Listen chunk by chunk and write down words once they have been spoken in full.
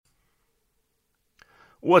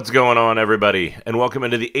What's going on, everybody? And welcome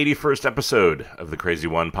into the 81st episode of the Crazy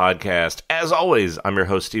One podcast. As always, I'm your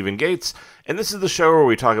host, Stephen Gates, and this is the show where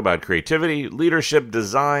we talk about creativity, leadership,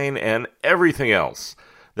 design, and everything else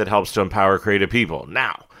that helps to empower creative people.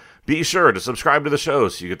 Now, be sure to subscribe to the show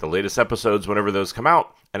so you get the latest episodes whenever those come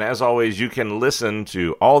out. And as always, you can listen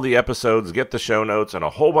to all the episodes, get the show notes, and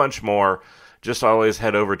a whole bunch more. Just always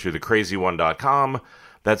head over to thecrazy1.com.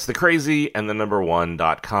 That's thecrazy and the number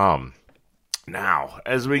 1.com. Now,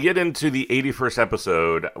 as we get into the 81st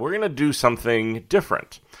episode, we're going to do something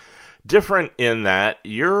different. Different in that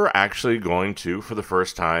you're actually going to, for the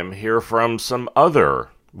first time, hear from some other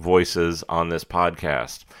voices on this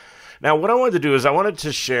podcast. Now, what I wanted to do is I wanted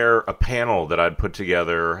to share a panel that I'd put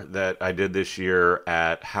together that I did this year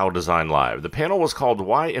at How Design Live. The panel was called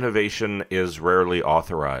Why Innovation is Rarely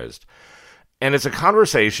Authorized. And it's a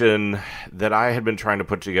conversation that I had been trying to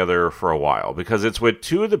put together for a while because it's with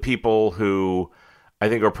two of the people who I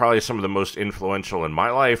think are probably some of the most influential in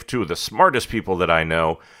my life, two of the smartest people that I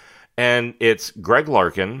know. And it's Greg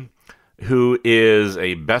Larkin, who is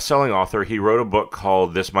a best-selling author. He wrote a book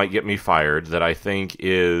called This Might Get Me Fired that I think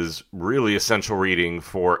is really essential reading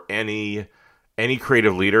for any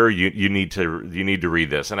creative leader. You need to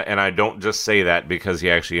read this. And I don't just say that because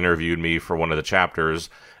he actually interviewed me for one of the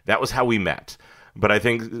chapters. That was how we met. But I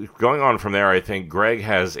think going on from there, I think Greg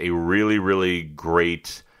has a really, really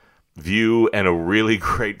great view and a really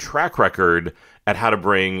great track record at how to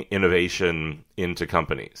bring innovation into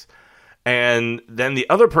companies. And then the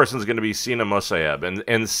other person is going to be Sina Mosaeb.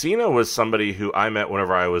 And Sina was somebody who I met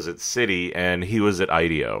whenever I was at Citi, and he was at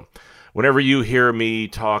IDEO. Whenever you hear me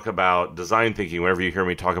talk about design thinking, whenever you hear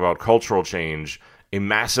me talk about cultural change, a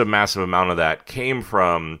massive, massive amount of that came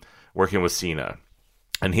from working with Sina.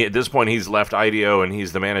 And at this point, he's left IDEO, and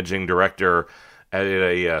he's the managing director at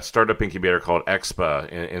a startup incubator called Expa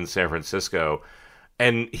in San Francisco.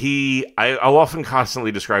 And I'll often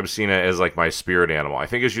constantly describe Sina as like my spirit animal. I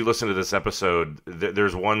think as you listen to this episode,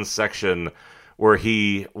 there's one section where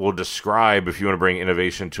he will describe if you want to bring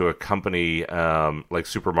innovation to a company like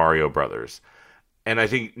Super Mario Brothers. And I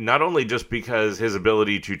think not only just because his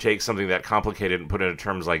ability to take something that complicated and put it into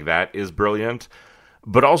terms like that is brilliant,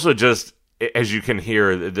 but also just, as you can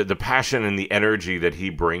hear, the passion and the energy that he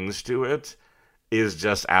brings to it is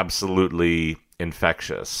just absolutely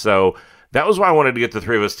infectious. So that was why I wanted to get the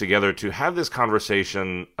three of us together to have this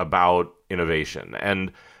conversation about innovation.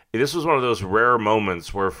 And this was one of those rare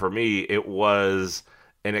moments where, for me, it was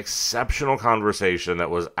an exceptional conversation that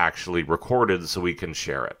was actually recorded so we can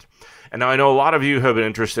share it. And now I know a lot of you have been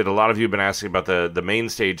interested. A lot of you have been asking about the main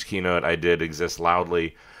stage keynote I did, Exist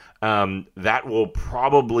Loudly. That will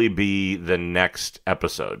probably be the next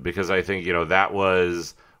episode because I think, that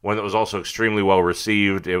was one that was also extremely well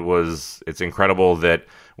received. It's incredible that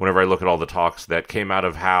whenever I look at all the talks that came out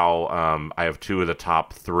of How, I have two of the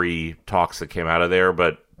top 3 talks that came out of there,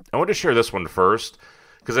 but I want to share this one first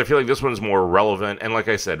because I feel like this one's more relevant. And like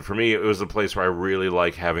I said, for me, it was a place where I really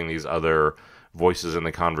like having these other voices in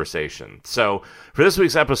the conversation. So for this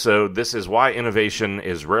week's episode, this is Why Innovation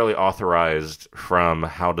is Rarely Authorized from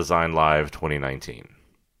How Design Live 2019.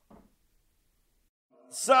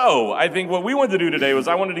 So I think what we wanted to do today was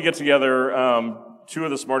I wanted to get together two of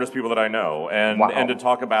the smartest people that I know and to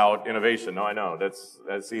talk about innovation. No, I know.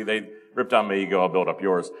 That's see, they ripped on my ego. I'll build up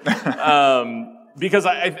yours. Because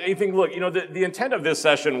I think, look, the intent of this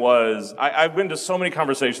session was, I've been to so many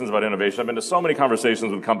conversations about innovation. I've been to so many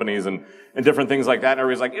conversations with companies and different things like that. And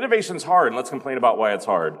everybody's like, innovation's hard, and let's complain about why it's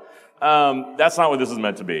hard. That's not what this is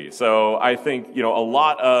meant to be. So I think, a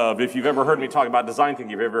lot of, if you've ever heard me talk about design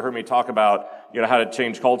thinking, if you've ever heard me talk about, how to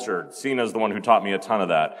change culture, Sina's the one who taught me a ton of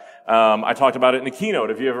that. I talked about it in the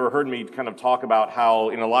keynote. If you ever heard me kind of talk about how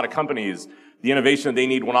in a lot of companies, the innovation they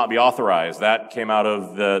need will not be authorized. That came out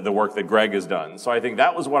of the work that Greg has done. So I think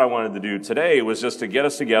that was what I wanted to do today, was just to get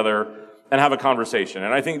us together and have a conversation.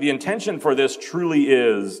 And I think the intention for this truly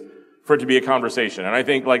is for it to be a conversation. And I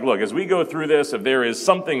think, look, as we go through this, if there is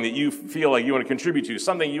something that you feel like you want to contribute to,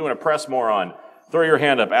 something you want to press more on, throw your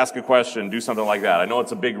hand up, ask a question, do something like that. I know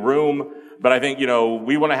it's a big room, but I think,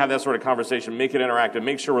 we want to have that sort of conversation, make it interactive,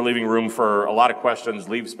 make sure we're leaving room for a lot of questions,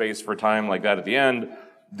 leave space for time like that at the end.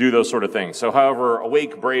 Do those sort of things. So however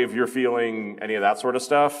awake, brave you're feeling, any of that sort of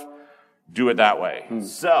stuff, do it that way.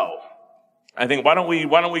 So I think why don't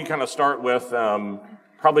we kind of start with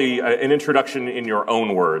probably an introduction in your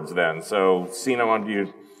own words then. So Sina, why don't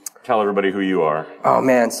you tell everybody who you are? Oh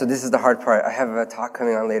man, so this is the hard part. I have a talk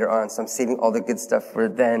coming on later on, so I'm saving all the good stuff for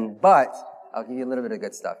then, but I'll give you a little bit of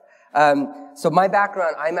good stuff. So my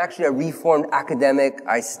background, I'm actually a reformed academic.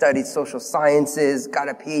 I studied social sciences, got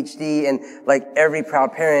a PhD, and like every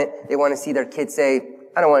proud parent, they want to see their kids say,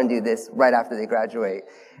 I don't want to do this right after they graduate.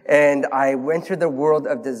 And I entered the world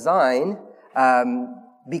of design,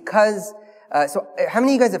 because, so how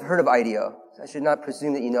many of you guys have heard of IDEO? I should not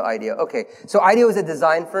presume that you know IDEO. Okay. So IDEO is a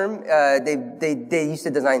design firm. They used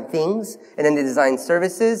to design things, and then they designed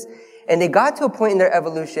services. And they got to a point in their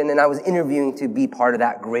evolution, and I was interviewing to be part of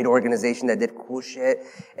that great organization that did cool shit.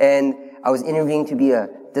 And I was interviewing to be a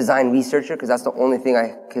design researcher, because that's the only thing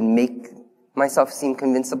I can make myself seem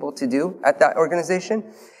convincible to do at that organization.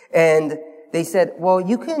 And they said, well,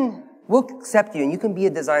 we'll accept you, and you can be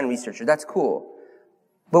a design researcher. That's cool.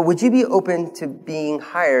 But would you be open to being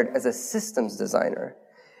hired as a systems designer?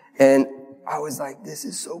 And I was like, this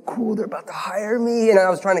is so cool. They're about to hire me. And I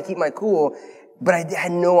was trying to keep my cool, but I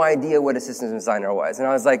had no idea what a systems designer was. And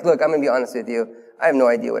I was like, look, I'm going to be honest with you. I have no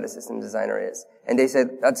idea what a systems designer is. And they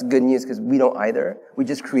said, that's good news because we don't either. We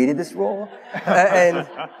just created this role.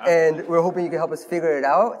 And we're hoping you can help us figure it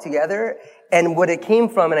out together. And what it came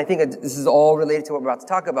from, and I think this is all related to what we're about to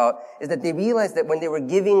talk about, is that they realized that when they were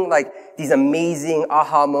giving like these amazing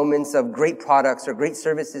aha moments of great products or great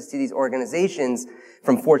services to these organizations,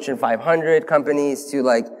 from Fortune 500 companies to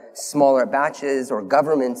like smaller batches or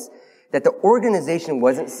governments, that the organization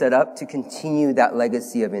wasn't set up to continue that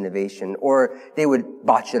legacy of innovation, or they would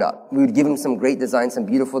botch it up. We would give them some great design, some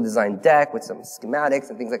beautiful design deck with some schematics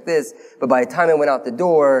and things like this, but by the time it went out the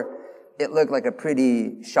door, it looked like a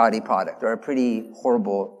pretty shoddy product or a pretty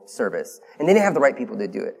horrible service. And they didn't have the right people to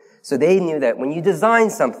do it. So they knew that when you design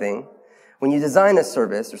something, when you design a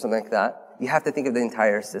service or something like that, you have to think of the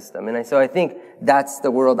entire system. And so I think that's the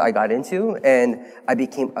world I got into, and I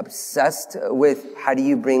became obsessed with how do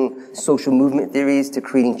you bring social movement theories to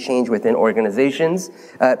creating change within organizations,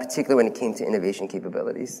 particularly when it came to innovation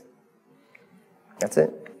capabilities. That's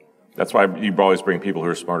it. That's why you always bring people who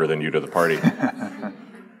are smarter than you to the party.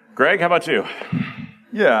 Greg, how about you?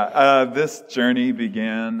 Yeah, this journey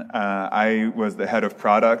began, I was the head of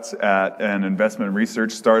product at an investment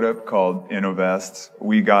research startup called Innovest.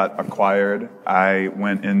 We got acquired. I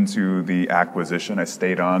went into the acquisition. I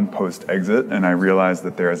stayed on post-exit, and I realized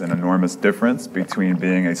that there is an enormous difference between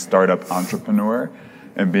being a startup entrepreneur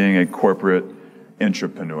and being a corporate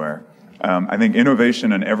entrepreneur. I think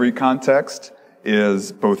innovation in every context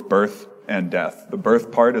is both birth and death. The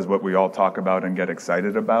birth part is what we all talk about and get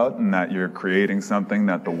excited about, and that you're creating something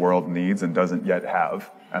that the world needs and doesn't yet have,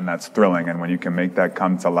 and that's thrilling. And when you can make that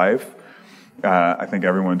come to life, I think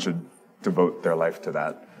everyone should devote their life to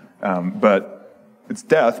that. But it's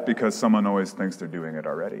death because someone always thinks they're doing it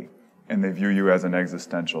already, and they view you as an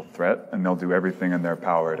existential threat, and they'll do everything in their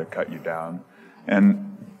power to cut you down.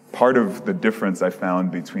 And part of the difference I found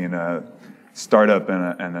between a startup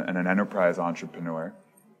and an enterprise entrepreneur,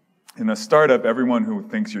 in a startup, everyone who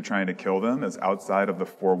thinks you're trying to kill them is outside of the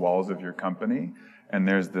four walls of your company, and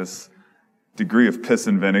there's this degree of piss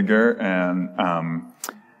and vinegar and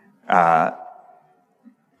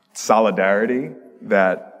solidarity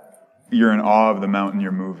that you're in awe of the mountain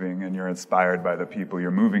you're moving, and you're inspired by the people you're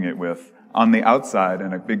moving it with. On the outside,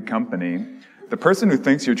 in a big company, the person who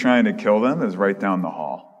thinks you're trying to kill them is right down the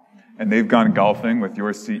hall, and they've gone golfing with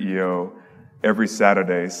your CEO every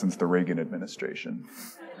Saturday since the Reagan administration.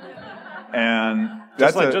 And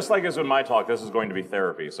that's just like as with my talk, this is going to be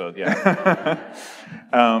therapy. So yeah.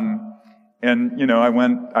 And you know,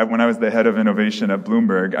 when I was the head of innovation at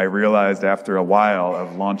Bloomberg, I realized after a while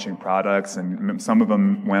of launching products, and some of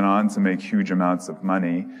them went on to make huge amounts of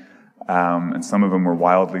money, and some of them were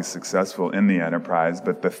wildly successful in the enterprise.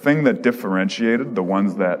 But the thing that differentiated the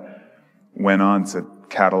ones that went on to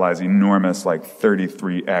catalyze enormous, like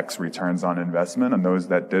 33x returns on investment, and those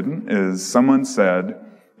that didn't, is someone said,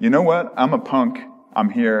 you know what? I'm a punk. I'm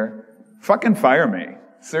here. Fucking fire me.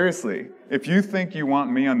 Seriously. If you think you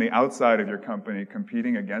want me on the outside of your company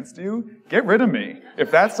competing against you, get rid of me. If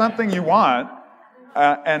that's something you want,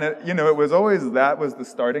 it was always, that was the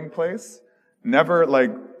starting place. Never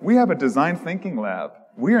like, we have a design thinking lab.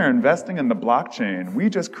 We are investing in the blockchain. We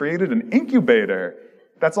just created an incubator.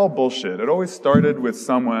 That's all bullshit. It always started with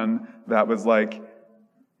someone that was like,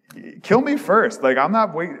 kill me first. Like, I'm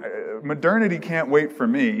not waiting. Modernity can't wait for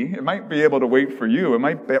me. It might be able to wait for you. It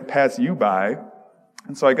might pass you by.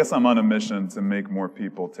 And so I guess I'm on a mission to make more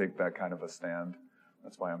people take that kind of a stand.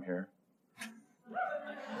 That's why I'm here.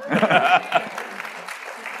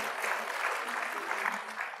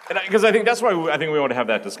 Because I think that's why I think we want to have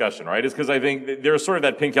that discussion, right? Is because I think there's sort of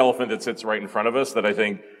that pink elephant that sits right in front of us that I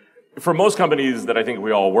think, for most companies that I think we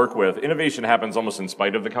all work with, innovation happens almost in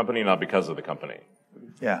spite of the company, not because of the company.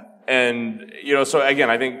 Yeah. And, so again,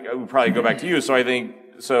 I think I would probably go back to you.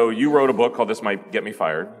 So you wrote a book called This Might Get Me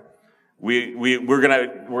Fired, we're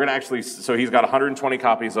gonna actually, so he's got 120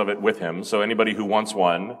 copies of it with him. So anybody who wants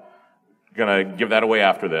one, gonna give that away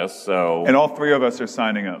after this. So and all three of us are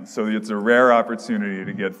signing up. So it's a rare opportunity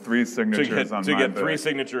to get 3 signatures on to my get book. 3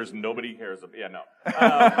 signatures. Nobody cares. Yeah, no.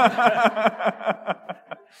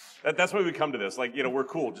 That's why we come to this. Like, we're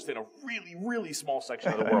cool, just in a really, really small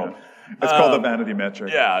section of the world. It's called a vanity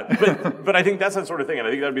metric. Yeah, but I think that's that sort of thing, and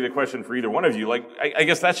I think that'd be the question for either one of you. Like, I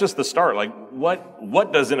guess that's just the start. Like,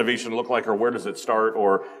 what does innovation look like, or where does it start?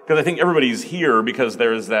 Or because I think everybody's here because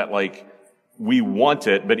there's that like we want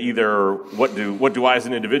it, but either what do I as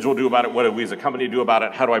an individual do about it? What do we as a company do about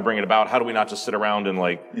it? How do I bring it about? How do we not just sit around and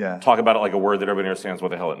talk about it like a word that everybody understands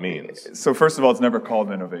what the hell it means? So first of all, it's never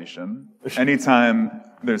called innovation. Anytime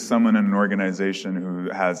there's someone in an organization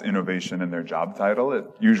who has innovation in their job title, it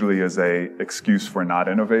usually is a excuse for not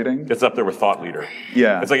innovating. It's up there with thought leader.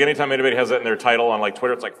 Yeah. It's like anytime anybody has that in their title on like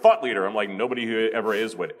Twitter, it's like thought leader. I'm like, nobody who ever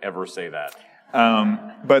is would ever say that.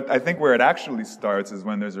 But I think where it actually starts is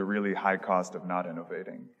when there's a really high cost of not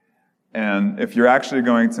innovating. And if you're actually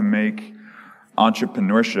going to make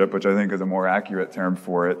entrepreneurship, which I think is a more accurate term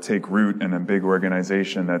for it, take root in a big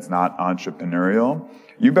organization that's not entrepreneurial,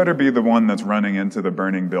 you better be the one that's running into the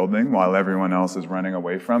burning building while everyone else is running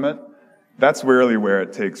away from it. That's really where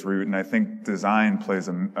it takes root, and I think design plays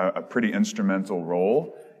a pretty instrumental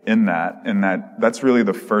role in that's really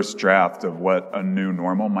the first draft of what a new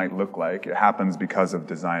normal might look like. It happens because of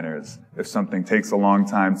designers. If something takes a long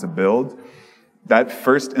time to build, that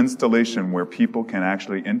first installation where people can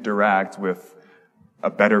actually interact with a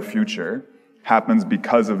better future happens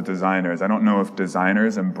because of designers. I don't know if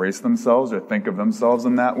designers embrace themselves or think of themselves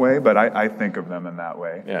in that way, but I think of them in that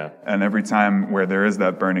way. Yeah. And every time where there is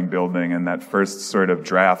that burning building and that first sort of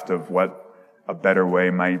draft of what a better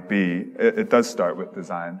way might be, it does start with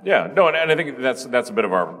design. Yeah, no, and I think that's a bit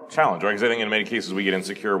of our challenge, right? Because I think in many cases we get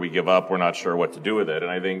insecure, we give up, we're not sure what to do with it,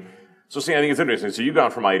 and I think it's interesting. So you've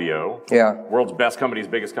gone from IDEO, world's best companies,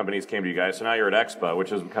 biggest companies came to you guys. So now you're at Expo,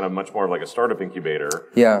 which is kind of much more like a startup incubator.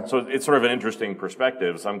 Yeah. So it's sort of an interesting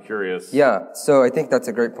perspective. So I'm curious. Yeah. So I think that's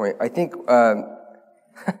a great point. I think,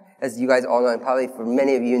 as you guys all know, and probably for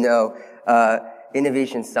many of you know,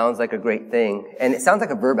 innovation sounds like a great thing. And it sounds like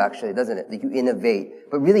a verb actually, doesn't it? That you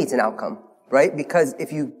innovate. But really it's an outcome, right? Because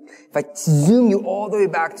if I zoom you all the way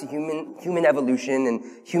back to human evolution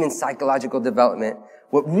and human psychological development,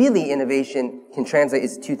 what really innovation can translate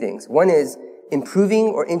is 2 things. One is improving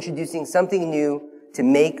or introducing something new to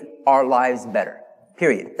make our lives better.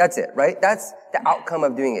 Period. That's it, right? That's the outcome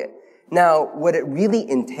of doing it. Now, what it really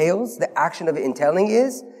entails, the action of it entailing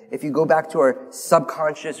is, if you go back to our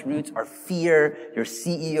subconscious roots, our fear, your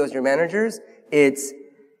CEOs, your managers, it's,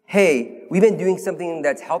 hey, we've been doing something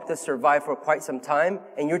that's helped us survive for quite some time,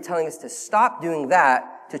 and you're telling us to stop doing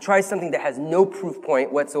that to try something that has no proof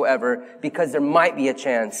point whatsoever because there might be a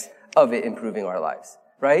chance of it improving our lives,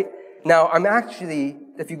 right? Now, I'm actually,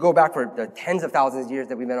 if you go back for the tens of thousands of years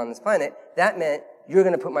that we've been on this planet, that meant you're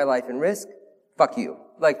going to put my life in risk. Fuck you.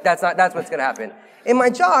 Like, that's what's going to happen. In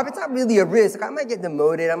my job, it's not really a risk. I might get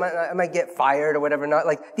demoted. I might get fired or whatever. Not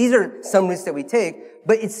like, these are some risks that we take,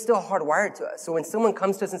 but it's still hardwired to us. So when someone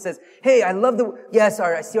comes to us and says, hey,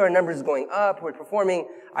 I see our numbers going up. We're performing.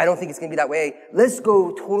 I don't think it's going to be that way. Let's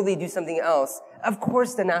go totally do something else. Of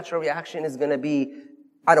course, the natural reaction is going to be,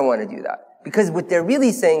 I don't want to do that. Because what they're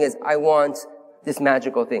really saying is, I want this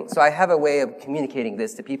magical thing. So I have a way of communicating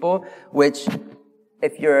this to people, which,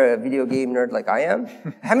 if you're a video game nerd like I am,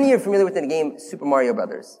 how many of you are familiar with the game Super Mario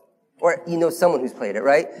Brothers? Or you know someone who's played it,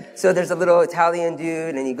 right? So there's a little Italian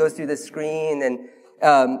dude, and he goes through the screen, and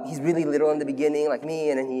he's really little in the beginning, like me,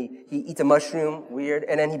 and then he eats a mushroom, weird,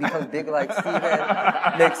 and then he becomes big like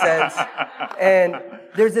Steven. Makes sense. And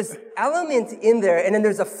there's this element in there, and then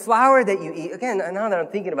there's a flower that you eat. Again, now that I'm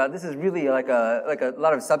thinking about it, this is really like a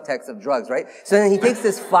lot of subtext of drugs, right? So then he takes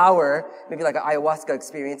this flower, maybe like an ayahuasca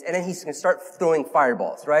experience, and then he's going to start throwing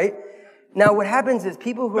fireballs, right? Now, what happens is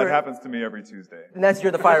people who That happens to me every Tuesday. And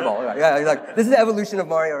you're the fireball. Right? Yeah, like, this is the evolution of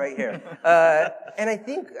Mario right here. And I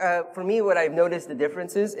think, for me, what I've noticed the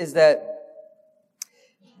difference is that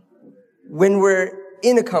when we're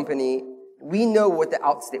in a company, we know what the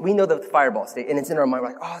out state, we know the fireball state, and it's in our mind, we're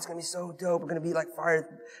like, oh, it's gonna be so dope, we're gonna be like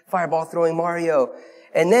fireball throwing Mario.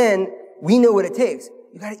 And then, we know what it takes.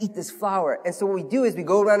 You gotta eat this flower. And so what we do is we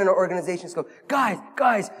go around in our organizations and go,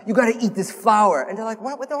 guys, you gotta eat this flower. And they're like,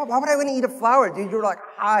 why would I want to eat a flower, dude? You're like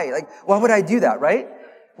high. Like, why would I do that, right?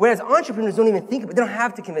 Whereas entrepreneurs don't even think of it. They don't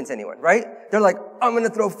have to convince anyone, right? They're like, I'm going to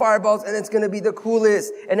throw fireballs and it's going to be the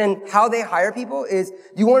coolest. And then how they hire people is,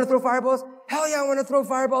 you want to throw fireballs? Hell yeah, I want to throw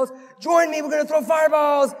fireballs. Join me. We're going to throw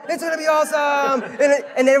fireballs. It's going to be awesome.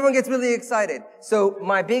 And everyone gets really excited. So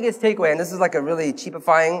my biggest takeaway, and this is like a really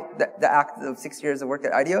cheapifying the act of 6 years of work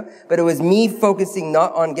at IDEO, but it was me focusing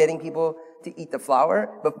not on getting people to eat the flower,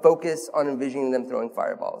 but focus on envisioning them throwing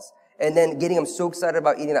fireballs. And then getting them so excited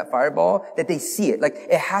about eating that fireball that they see it. Like,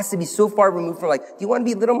 it has to be so far removed from like, do you want to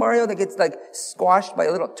be little Mario that gets like squashed by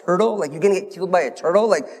a little turtle? Like, you're going to get killed by a turtle?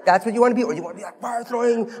 Like, that's what you want to be? Or you want to be like fire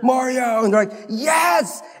throwing Mario? And they're like,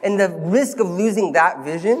 yes! And the risk of losing that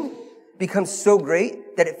vision becomes so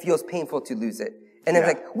great that it feels painful to lose it. And it's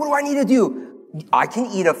like, what do I need to do? I can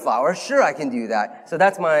eat a flower. Sure, I can do that. So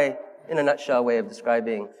that's my, in a nutshell, way of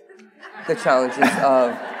describing the challenges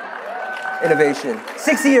of innovation.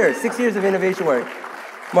 6 years of innovation work.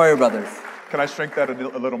 Mario Brothers. Can I shrink that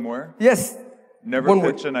a little more? Yes. Never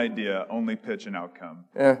pitch an idea, only pitch an outcome.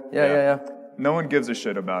 Yeah. No one gives a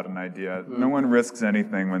shit about an idea. No one risks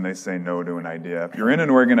anything when they say no to an idea. If you're in an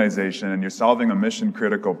organization and you're solving a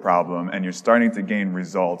mission-critical problem and you're starting to gain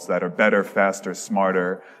results that are better, faster,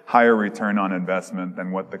 smarter, higher return on investment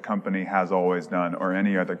than what the company has always done or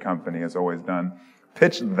any other company has always done,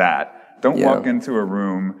 pitch that. Don't walk into a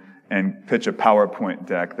room and pitch a PowerPoint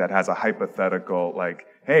deck that has a hypothetical, like,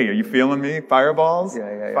 hey, are you feeling me? Fireballs?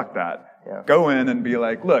 Fuck that. Yeah. Go in and be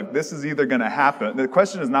like, look, this is either going to happen. The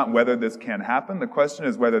question is not whether this can happen. The question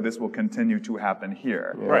is whether this will continue to happen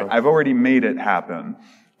here. Yeah. Right. I've already made it happen.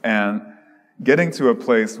 And getting to a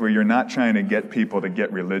place where you're not trying to get people to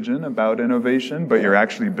get religion about innovation, but you're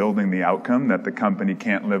actually building the outcome that the company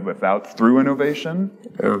can't live without through innovation.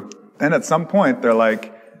 Yeah. Then at some point, they're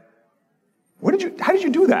like, how did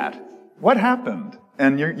you do that? What happened?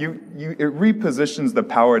 And it repositions the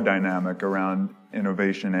power dynamic around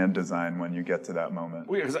innovation and design when you get to that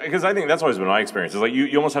moment. Because I think that's always been my experience. Is like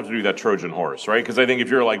you almost have to do that Trojan horse, right? Because I think if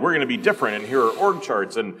you're like, we're going to be different, and here are org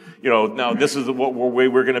charts, and now this is what way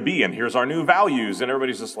we're going to be, and here's our new values, and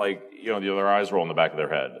everybody's just like, their eyes roll in the back of their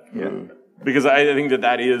head. Yeah. Because I think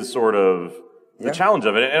that is sort of the challenge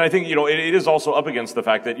of it, and I think it is also up against the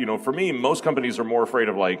fact that for me, most companies are more afraid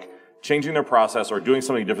of like changing their process or doing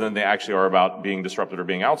something different than they actually are about being disrupted or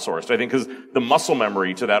being outsourced. I think because the muscle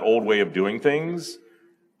memory to that old way of doing things,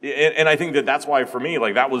 and I think that's why for me,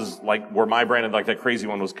 like that was like where my brand and like that crazy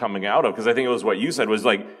one was coming out of, because I think it was what you said was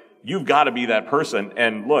like, you've got to be that person.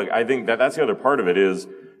 And look, I think that's the other part of it is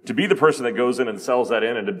to be the person that goes in and sells that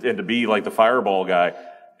in and to be like the fireball guy.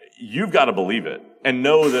 You've got to believe it and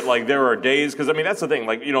know that like there are days, because I mean that's the thing,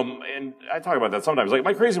 like and I talk about that sometimes. Like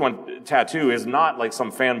my crazy one tattoo is not like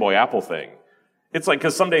some fanboy Apple thing. It's like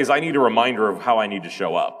because some days I need a reminder of how I need to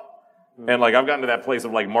show up, and like I've gotten to that place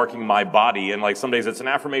of like marking my body, and like some days it's an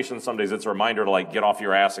affirmation, some days it's a reminder to like get off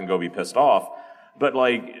your ass and go be pissed off. But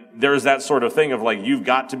like there's that sort of thing of like you've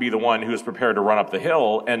got to be the one who's prepared to run up the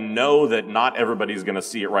hill and know that not everybody's going to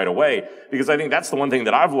see it right away. Because I think that's the one thing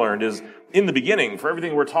that I've learned is in the beginning, for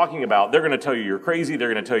everything we're talking about, they're going to tell you you're crazy,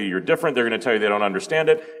 they're going to tell you you're different, they're going to tell you they don't understand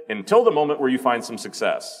it until the moment where you find some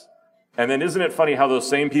success. And then isn't it funny how those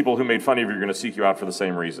same people who made fun of you are going to seek you out for the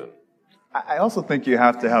same reason? I also think you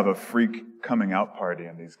have to have a freak coming out party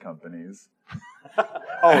in these companies.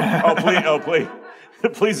 Please.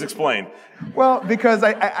 Please explain. Well, because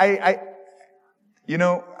I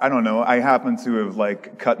don't know. I happen to have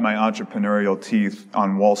like cut my entrepreneurial teeth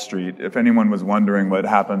on Wall Street. If anyone was wondering what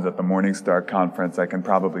happens at the Morningstar conference, I can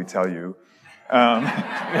probably tell you.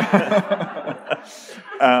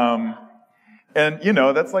 And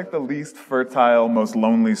that's like the least fertile, most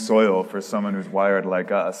lonely soil for someone who's wired like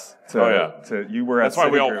us. That's why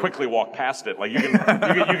we all quickly walk past it. Like you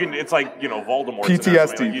can. It's like Voldemort.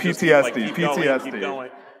 PTSD. Keep going.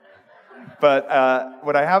 But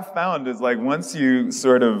what I have found is like once you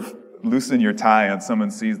sort of loosen your tie and someone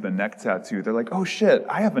sees the neck tattoo, they're like, oh shit,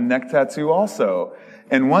 I have a neck tattoo also.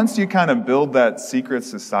 And once you kind of build that secret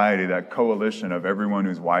society, that coalition of everyone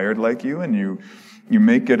who's wired like you, and you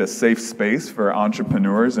make it a safe space for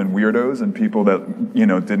entrepreneurs and weirdos and people that,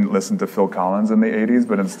 didn't listen to Phil Collins in the 80s,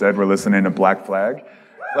 but instead were listening to Black Flag.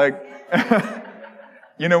 Like,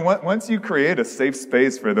 once you create a safe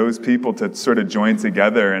space for those people to sort of join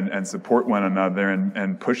together and support one another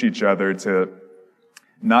and push each other to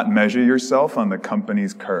not measure yourself on the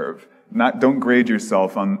company's curve. Don't grade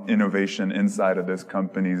yourself on innovation inside of this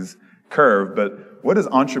company's curve, but what does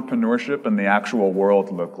entrepreneurship in the actual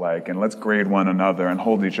world look like? And let's grade one another and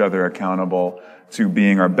hold each other accountable to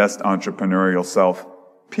being our best entrepreneurial self,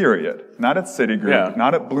 period. Not at Citigroup,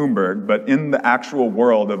 not at Bloomberg, but in the actual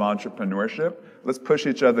world of entrepreneurship, let's push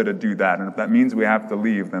each other to do that. And if that means we have to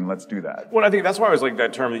leave, then let's do that. Well, I think that's why I was like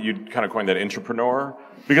that term that you kind of coined, that entrepreneur,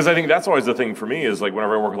 because I think that's always the thing for me is like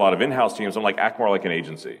whenever I work with a lot of in-house teams, I'm like, act more like an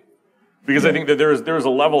agency. Because I think that there's a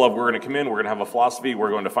level of we're going to come in, we're going to have a philosophy,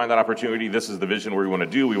 we're going to find that opportunity, this is the vision we want to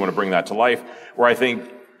do, we want to bring that to life, where I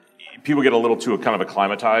think people get a little too kind of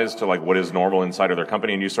acclimatized to like what is normal inside of their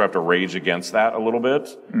company, and you sort of have to rage against that a little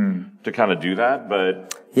bit to kind of do that.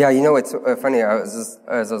 But yeah, you know, it's funny. As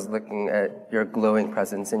I was looking at your glowing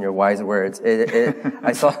presence and your wise words,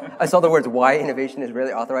 I saw the words "why innovation is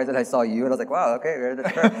really authorized," and I saw you, and I was like, "Wow, okay."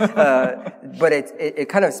 But it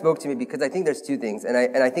kind of spoke to me because I think there's two things, and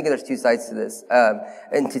I think there's two sides to this.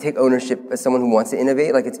 And to take ownership as someone who wants to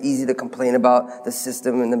innovate, like it's easy to complain about the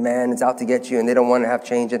system and the man is out to get you, and they don't want to have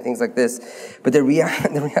change and things like this. But the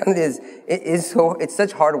reality is, it's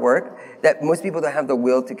such hard work that most people don't have the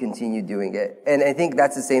will to continue doing it. And I think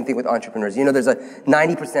that's the same thing with entrepreneurs. You know, there's a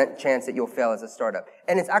 90% chance that you'll fail as a startup.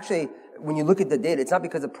 And it's actually, when you look at the data, it's not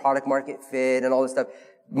because of product market fit and all this stuff.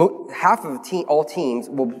 Half of all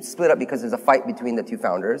teams will split up because there's a fight between the two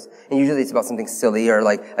founders. And usually it's about something silly or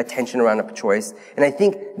like a tension around a choice. And I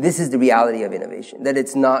think this is the reality of innovation, that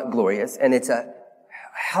it's not glorious and it's a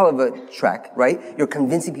hell of a trek, right? You're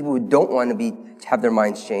convincing people who don't want to have their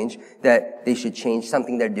minds changed that they should change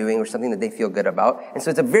something they're doing or something that they feel good about. And so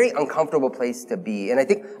it's a very uncomfortable place to be. And I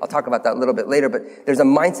think I'll talk about that a little bit later, but there's a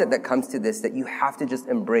mindset that comes to this that you have to just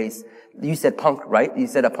embrace. You said punk, right? You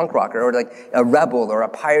said a punk rocker or like a rebel or a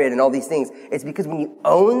pirate and all these things. It's because when you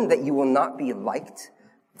own that you will not be liked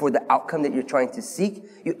for the outcome that you're trying to seek,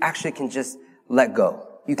 you actually can just let go.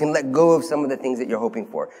 You can let go of some of the things that you're hoping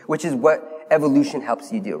for, which is what evolution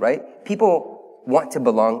helps you do, right? People want to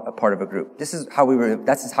belong a part of a group. This is how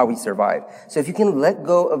we survive. So if you can let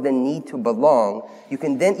go of the need to belong, you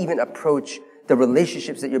can then even approach the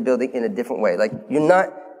relationships that you're building in a different way. Like, you're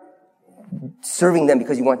not serving them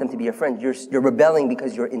because you want them to be your friend. You're rebelling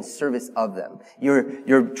because you're in service of them.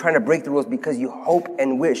 You're trying to break the rules because you hope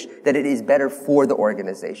and wish that it is better for the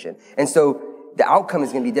organization. And so the outcome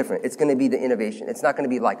is going to be different. It's going to be the innovation. It's not going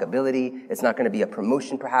to be likability. It's not going to be a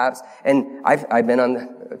promotion, perhaps. And I've been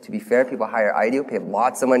on, to be fair, people hire IDEO, pay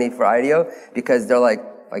lots of money for IDEO because they're like,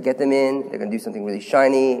 if I get them in, they're going to do something really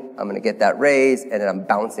shiny. I'm going to get that raise, and then I'm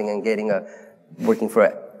bouncing and working for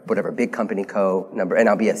whatever big company number, and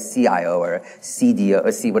I'll be a CIO or a CDO,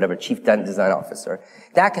 or whatever, Chief Design Officer.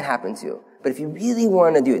 That can happen too. But if you really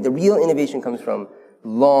want to do it, the real innovation comes from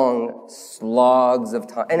long slogs of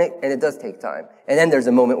time, and it does take time. And then there's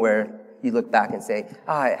a moment where you look back and say,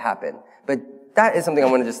 it happened. But that is something I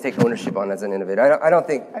want to just take ownership on as an innovator. I don't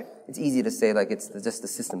think it's easy to say like it's just the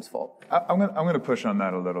system's fault. I'm going to push on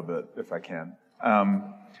that a little bit if I can.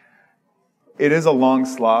 It is a long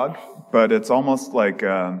slog, but it's almost like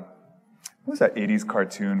what was that 80s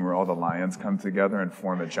cartoon where all the lions come together and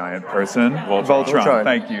form a giant person? Voltron.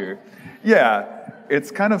 Thank you. Yeah. It's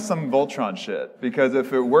kind of some Voltron shit, because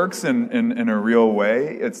if it works in a real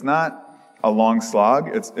way, it's not a long slog.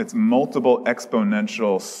 It's multiple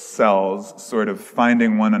exponential cells sort of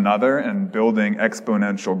finding one another and building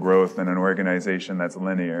exponential growth in an organization that's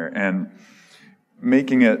linear and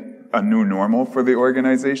making it a new normal for the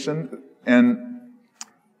organization. And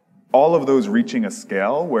all of those reaching a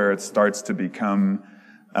scale where it starts to become,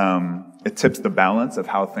 it tips the balance of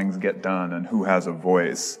how things get done and who has a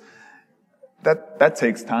voice. That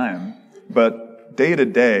takes time, but day to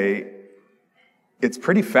day, it's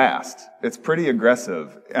pretty fast. It's pretty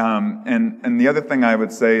aggressive. And the other thing I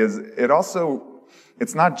would say is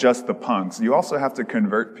it's not just the punks. You also have to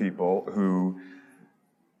convert people who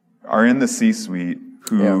are in the C-suite,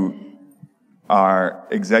 who are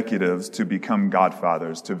executives, to become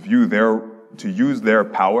godfathers, to use their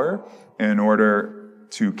power in order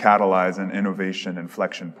to catalyze an innovation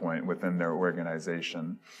inflection point within their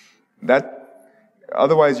organization.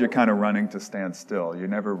 Otherwise, you're kind of running to stand still. You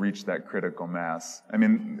never reach that critical mass. I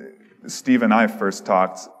mean, Steve and I first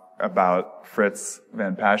talked about Fritz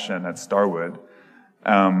Van Passion at Starwood.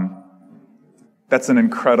 That's an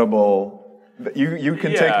incredible... You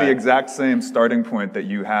can take the exact same starting point that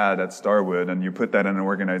you had at Starwood, and you put that in an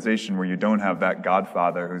organization where you don't have that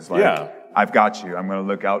godfather who's like, I've got you, I'm going to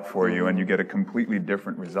look out for you, and you get a completely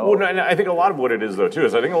different result. Well, and I think a lot of what it is, though, too,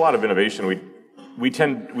 is I think a lot of innovation, we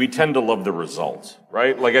tend to love the result,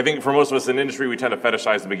 right? Like, I think for most of us in industry, we tend to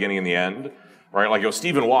fetishize the beginning and the end, right? Like,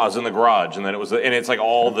 Stephen was in the garage, and then it's like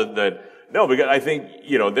all no, because I think,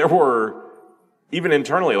 there were, even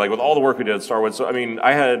internally, like with all the work we did at Starwood, so, I mean,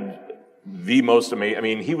 I had the most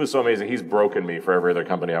amazing, he was so amazing, he's broken me for every other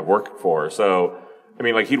company I've worked for. So, I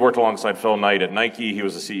mean, like, he'd worked alongside Phil Knight at Nike, he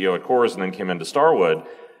was the CEO at Coors, and then came into Starwood.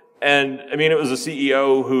 And I mean, it was a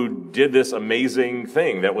CEO who did this amazing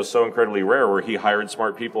thing that was so incredibly rare, where he hired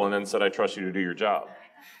smart people and then said, "I trust you to do your job."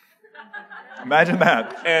 Imagine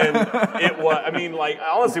that. And it was, I mean, like,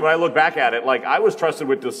 honestly, when I look back at it, like, I was trusted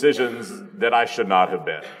with decisions that I should not have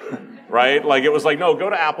been, right? Like, it was like, no,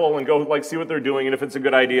 go to Apple and go, like, see what they're doing, and if it's a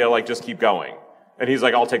good idea, like, just keep going. And he's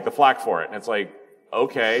like, I'll take the flack for it. And it's like,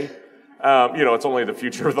 okay. It's only the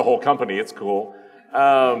future of the whole company. It's cool.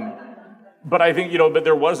 But I think, but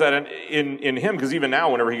there was that in him, because even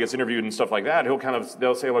now, whenever he gets interviewed and stuff like that,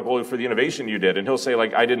 they'll say, like, well, for the innovation you did, and he'll say,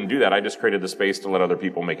 like, I didn't do that. I just created the space to let other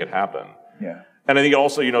people make it happen. Yeah. And I think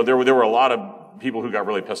also, there were a lot of people who got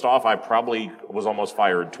really pissed off. I probably was almost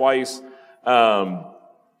fired twice.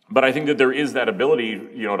 But I think that there is that ability,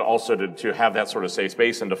 to have that sort of safe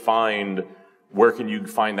space and to find where can you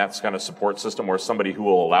find that kind of support system or somebody who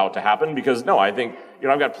will allow it to happen? Because no, I think,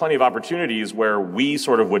 I've got plenty of opportunities where we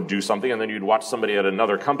sort of would do something and then you'd watch somebody at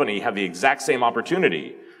another company have the exact same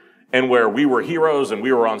opportunity, and where we were heroes and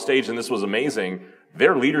we were on stage and this was amazing,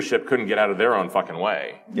 their leadership couldn't get out of their own fucking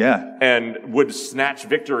way. Yeah. And would snatch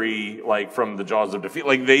victory, like, from the jaws of defeat.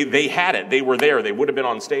 Like, they had it. They were there. They would have been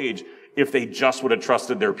on stage if they just would have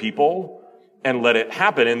trusted their people and let it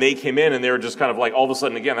happen. And they came in and they were just kind of like, all of a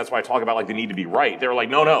sudden, again, that's why I talk about, like, the need to be right. They were like,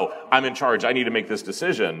 no, I'm in charge. I need to make this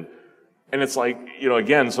decision. And it's like,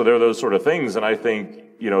 again, so there are those sort of things. And I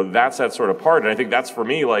think, that's that sort of part. And I think that's, for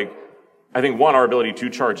me, like, I think, one, our ability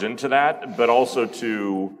to charge into that, but also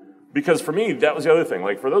because for me, that was the other thing.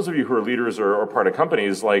 Like, for those of you who are leaders or part of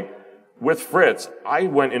companies, like, with Fritz, I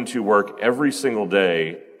went into work every single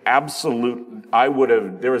day. There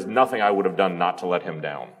was nothing I would have done not to let him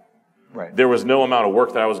down. Right. There was no amount of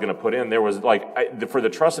work that I was going to put in. There was, like, for the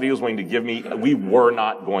trust that he was willing to give me, we were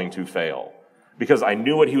not going to fail because I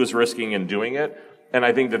knew what he was risking in doing it. And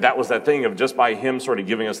I think that was that thing of just by him sort of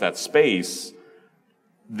giving us that space,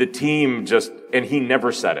 the team and he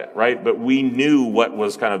never said it, right? But we knew what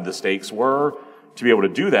was kind of the stakes were to be able to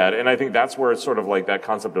do that. And I think that's where it's sort of like that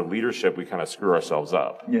concept of leadership, we kind of screw ourselves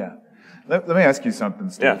up. Yeah. Let me ask you something,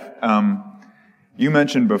 Steve. Yeah. You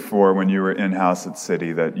mentioned before when you were in-house at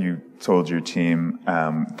Citi that you told your team,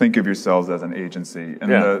 think of yourselves as an agency.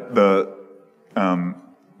 And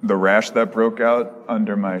the rash that broke out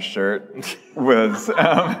under my shirt was,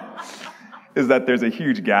 is that there's a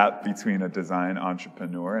huge gap between a design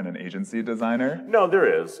entrepreneur and an agency designer. No,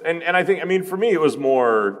 there is. And I think, I mean, for me, it was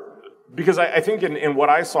more, because I think in what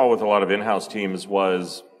I saw with a lot of in-house teams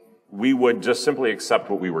was we would just simply accept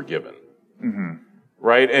what we were given. Mm-hmm.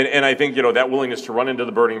 Right? And I think, that willingness to run into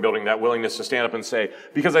the burning building, that willingness to stand up and say,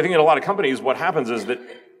 because I think in a lot of companies, what happens is that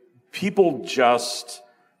people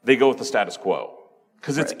they go with the status quo.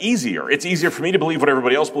 Because it's easier. It's easier for me to believe what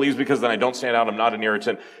everybody else believes because then I don't stand out, I'm not an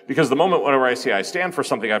irritant. Because the moment whenever I say I stand for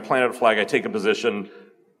something, I plant a flag, I take a position,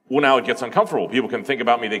 well, now it gets uncomfortable. People can think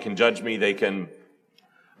about me, they can judge me,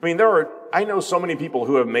 I know so many people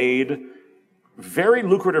who have made very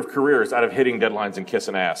lucrative careers out of hitting deadlines and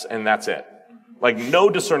kissing ass, and that's it. Like, no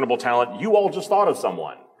discernible talent. You all just thought of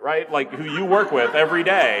someone, right? Like, who you work with every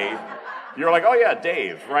day. You're like, oh yeah,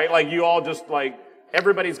 Dave, right? Like, you all just, like,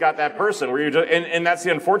 everybody's got that person where you're just, and that's the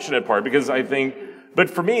unfortunate part, because I think, but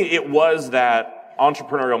for me, it was that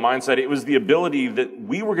entrepreneurial mindset. It was the ability that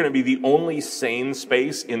we were going to be the only sane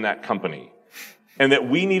space in that company. And that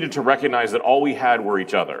we needed to recognize that all we had were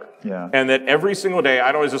each other. Yeah. And that every single day,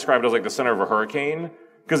 I'd always describe it as like the center of a hurricane.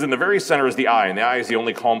 Because in the very center is the eye, and the eye is the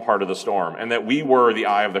only calm part of the storm. And that we were the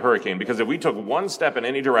eye of the hurricane. Because if we took one step in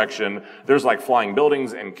any direction, there's like flying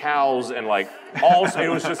buildings and cows and like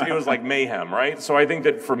it was like mayhem, right? So I think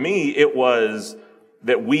that for me, it was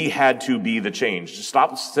that we had to be the change. Just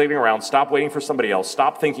stop sitting around, stop waiting for somebody else,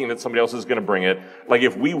 stop thinking that somebody else is going to bring it. Like,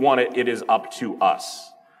 if we want it, it is up to us.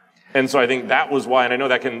 And so I think that was why, and I know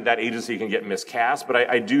that agency can get miscast, but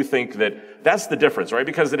I do think that that's the difference, right?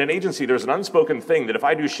 Because in an agency, there's an unspoken thing that if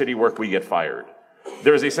I do shitty work, we get fired.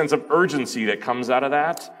 There's a sense of urgency that comes out of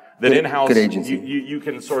that in-house, you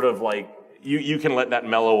can sort of like, you can let that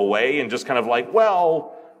mellow away and just kind of like,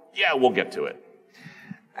 well, yeah, we'll get to it.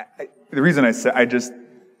 The reason I say,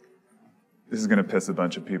 this is going to piss a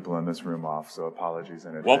bunch of people in this room off, so apologies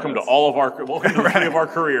in advance. Welcome to three of our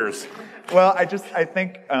careers. Well, I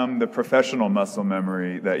think the professional muscle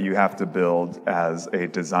memory that you have to build as a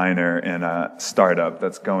designer in a startup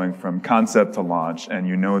that's going from concept to launch, and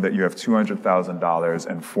you know that you have $200,000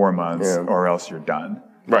 in 4 months, or else you're done.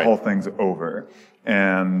 The whole thing's over,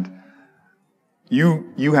 and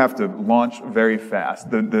you have to launch very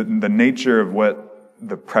fast. The nature of what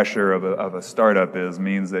the pressure of a startup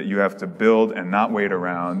means that you have to build and not wait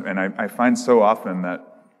around. And I find so often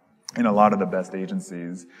that in a lot of the best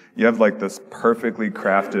agencies, you have like this perfectly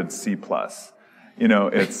crafted C+. You know,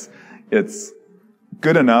 it's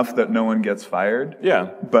good enough that no one gets fired.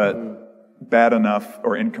 Yeah. But bad enough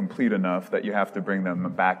or incomplete enough that you have to bring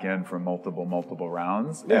them back in for multiple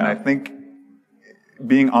rounds. Yeah. And I think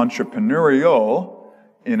being entrepreneurial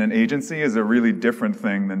in an agency is a really different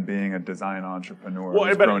thing than being a design entrepreneur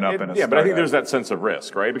who's grown up in a startup. But I think there's that sense of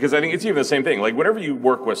risk, right? Because I think it's even the same thing. Like whenever you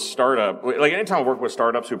work with anytime I work with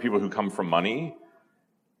startups who are people who come from money,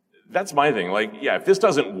 that's my thing. Like, yeah, if this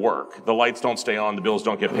doesn't work, the lights don't stay on, the bills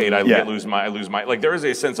don't get paid, I lose my, like there is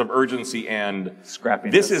a sense of urgency and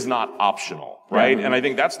scrappiness. This is not optional, right? Yeah. And I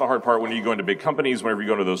think that's the hard part when you go into big companies, whenever you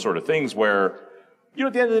go into those sort of things where, you know,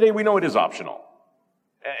 at the end of the day, we know it is optional.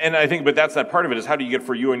 And I think, but that's that part of it is how do you get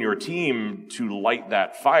for you and your team to light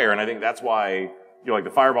that fire? And I think that's why, you know, like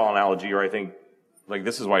the fireball analogy, or I think, like,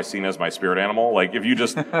 this is why Cena's my spirit animal. Like, if you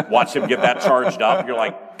just watch him get that charged up, you're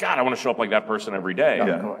like, God, I want to show up like that person every day.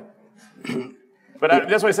 Yeah. But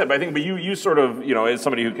that's what I said. But I think, but you sort of, you know, as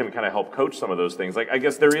somebody who can kind of help coach some of those things, like, I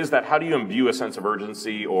guess there is that, how do you imbue a sense of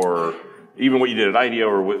urgency, or even what you did at IDEO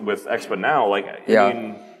or with Expo now? Like, I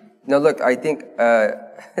mean. No, look, I think,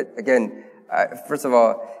 again, first of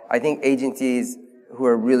all, I think agencies who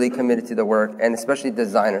are really committed to the work, and especially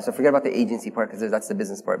designers. So forget about the agency part because that's the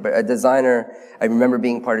business part. But a designer, I remember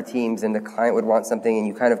being part of teams and the client would want something and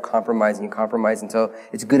you kind of compromise and you compromise until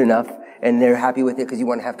it's good enough and they're happy with it because you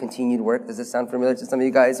want to have continued work. Does this sound familiar to some of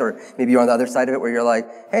you guys? Or maybe you're on the other side of it where you're like,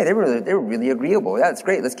 hey, they were really agreeable. Yeah, that's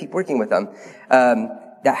great. Let's keep working with them.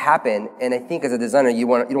 That happened, and I think as a designer, you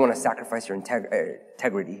don't want to sacrifice your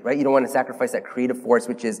integrity, right? You don't want to sacrifice that creative force,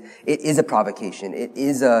 it is a provocation. It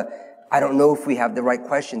is I don't know if we have the right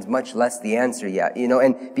questions, much less the answer yet, you know,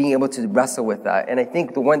 and being able to wrestle with that. And I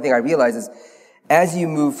think the one thing I realize is, as you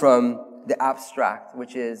move from the abstract,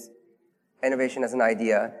 which is innovation as an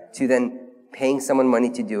idea, to then paying someone money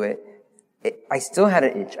to do it, I still had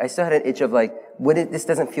an itch. I still had an itch of like, this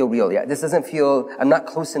doesn't feel real yet. This doesn't feel, I'm not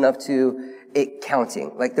close enough to it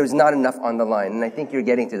counting. Like there's not enough on the line. And I think you're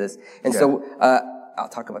getting to this. And so, I'll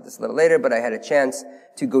talk about this a little later, but I had a chance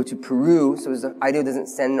to go to Peru. So IDEO doesn't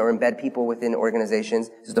send or embed people within organizations.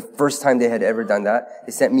 This is the first time they had ever done that.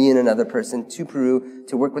 They sent me and another person to Peru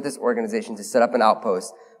to work with this organization to set up an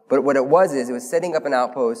outpost. But what it was setting up an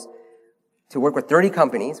outpost to work with 30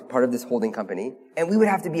 companies, part of this holding company, and we would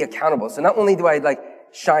have to be accountable. So not only do I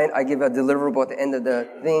I give a deliverable at the end of the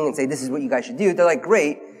thing and say, this is what you guys should do. They're like,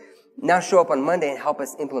 great. Now show up on Monday and help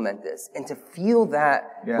us implement this. And to feel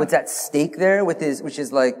that, what's at stake there which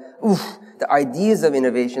is like, the ideas of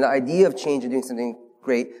innovation, the idea of change and doing something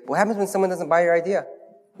great. But what happens when someone doesn't buy your idea?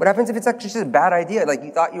 What happens if it's actually just a bad idea? Like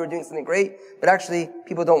you thought you were doing something great, but actually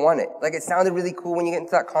people don't want it. Like it sounded really cool when you get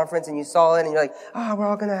into that conference and you saw it and you're like, we're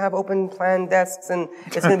all gonna have open plan desks and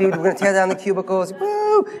we're gonna tear down the cubicles,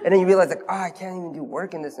 woo! And then you realize like, I can't even do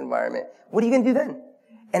work in this environment. What are you gonna do then?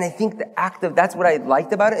 And I think that's what I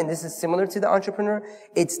liked about it, and this is similar to the entrepreneur,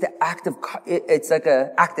 it's it's like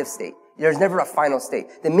a active state. There's never a final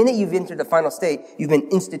state. The minute you've entered the final state, you've been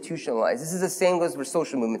institutionalized. This is the same goes for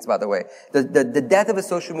social movements, by the way. The death of a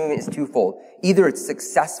social movement is twofold. Either it's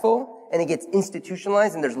successful, and it gets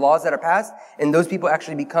institutionalized, and there's laws that are passed, and those people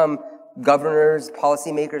actually become governors,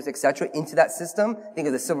 policymakers, etc., into that system. Think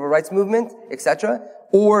of the civil rights movement, etc.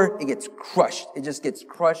 Or it gets crushed. It just gets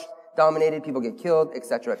crushed, dominated, people get killed,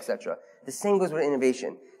 etc., etc. The same goes with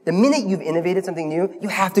innovation. The minute you've innovated something new, you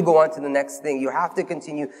have to go on to the next thing. You have to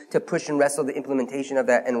continue to push and wrestle the implementation of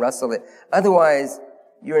that and wrestle it. Otherwise,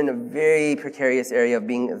 you're in a very precarious area of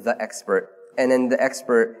being the expert. And then the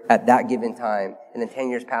expert at that given time, and then 10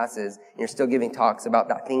 years passes, and you're still giving talks about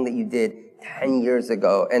that thing that you did 10 years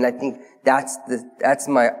ago. And I think that's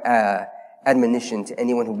my admonition to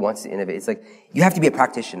anyone who wants to innovate. It's like, you have to be a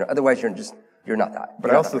practitioner. Otherwise, you're not that.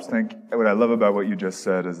 But I also think what I love about what you just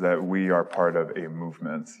said is that we are part of a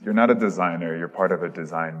movement. You're not a designer, you're part of a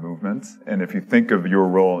design movement. And if you think of your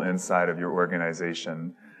role inside of your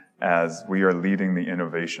organization as we are leading the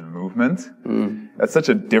innovation movement, that's such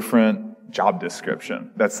a different job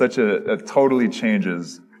description. That totally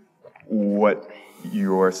changes what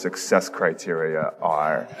your success criteria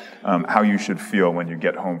are, how you should feel when you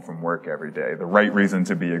get home from work every day, the right reason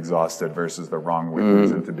to be exhausted versus the wrong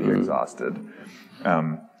reason to be exhausted.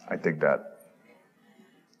 I dig that.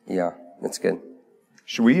 Yeah, that's good.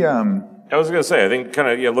 Should we, I was going to say, I think kind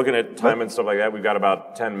of, looking at time and stuff like that, we've got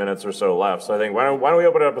about 10 minutes or so left. So I think, why don't we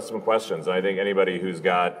open it up with some questions? And I think anybody who's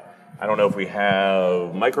got, I don't know if we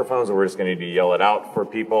have microphones or we're just going to need to yell it out for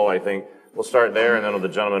people. I think we'll start there, and then with the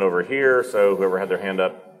gentleman over here. So whoever had their hand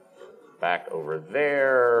up, back over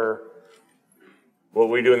there. What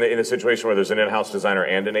we do in a situation where there's an in-house designer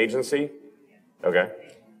and an agency? Okay.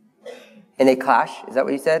 And they clash? Is that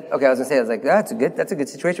what you said? Okay, I was gonna say, I was like, that's a good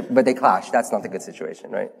situation, but they clash. That's not the good situation,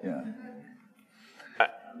 right? Yeah.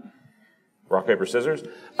 Rock, paper, scissors?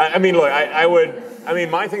 I mean, look,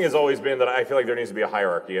 my thing has always been that I feel like there needs to be a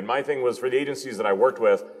hierarchy. And my thing was for the agencies that I worked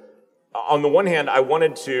with, on the one hand, I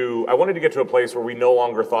wanted to get to a place where we no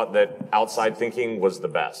longer thought that outside thinking was the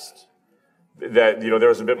best. That, there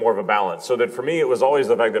was a bit more of a balance. So that for me, it was always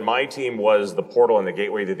the fact that my team was the portal and the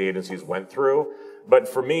gateway that the agencies went through. But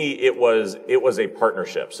for me, it was a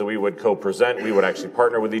partnership. So we would co-present, we would actually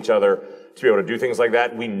partner with each other to be able to do things like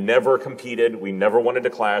that. We never competed, we never wanted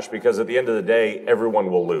to clash, because at the end of the day,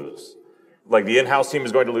 everyone will lose. Like the in-house team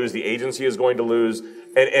is going to lose, the agency is going to lose,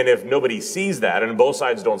 and if nobody sees that, and both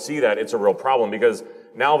sides don't see that, it's a real problem, because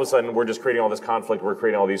now all of a sudden we're just creating all this conflict, we're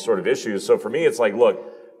creating all these sort of issues. So for me, it's like, look,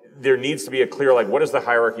 there needs to be a clear, like, what is the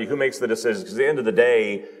hierarchy, who makes the decisions? Because at the end of the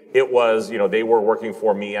day, it was, they were working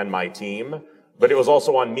for me and my team, but it was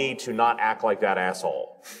also on me to not act like that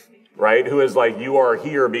asshole, right? Who is like, you are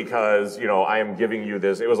here because, I am giving you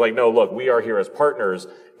this. It was like, no, look, we are here as partners,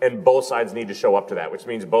 and both sides need to show up to that, which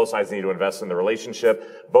means both sides need to invest in the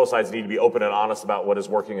relationship. Both sides need to be open and honest about what is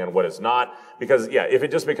working and what is not. Because, yeah, if it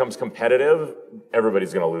just becomes competitive,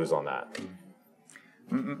 everybody's going to lose on that.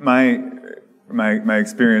 My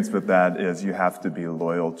experience with that is you have to be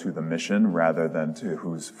loyal to the mission rather than to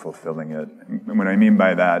who's fulfilling it. And what I mean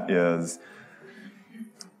by that is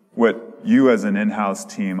what you as an in-house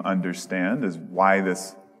team understand is why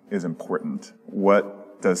this is important.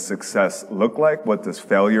 What does success look like? What does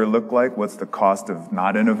failure look like? What's the cost of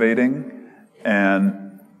not innovating?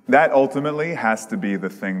 And that ultimately has to be the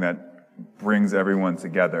thing that brings everyone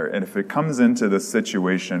together. And if it comes into the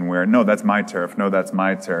situation where, no, that's my turf, no, that's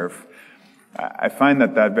my turf, I find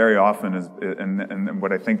that very often is, and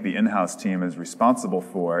what I think the in-house team is responsible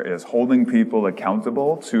for is holding people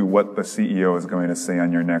accountable to what the CEO is going to say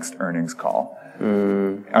on your next earnings call.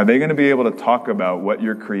 Are they going to be able to talk about what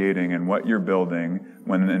you're creating and what you're building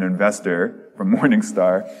when an investor from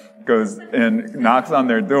Morningstar goes and knocks on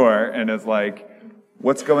their door and is like,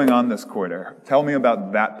 what's going on this quarter? Tell me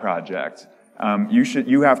about that project.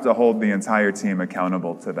 You have to hold the entire team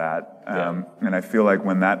accountable to that. And I feel like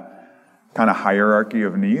when that kind of hierarchy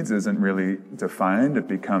of needs isn't really defined, it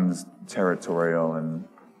becomes territorial and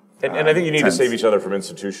I think you need tense. to save each other from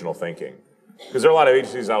institutional thinking. Because there are a lot of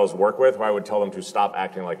agencies I was work with where I would tell them to stop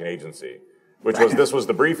acting like an agency, which was, this was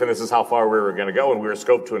the brief and this is how far we were going to go and we were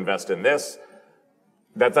scoped to invest in this.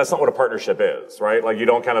 That's not what a partnership is, right? Like you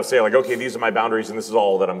don't kind of say like, okay, these are my boundaries and this is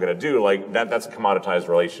all that I'm going to do. Like that's a commoditized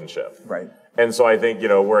relationship. Right. And so I think,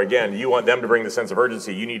 where again, you want them to bring the sense of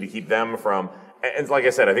urgency, you need to keep them from, and like I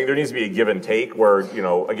said, I think there needs to be a give and take where,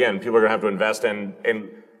 again, people are going to have to invest and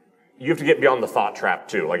you have to get beyond the thought trap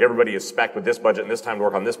too. Like everybody is spec'd with this budget and this time to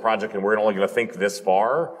work on this project and we're only going to think this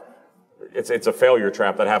far. It's a failure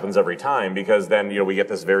trap that happens every time because then, we get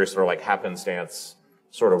this very sort of like happenstance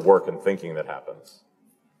sort of work and thinking that happens.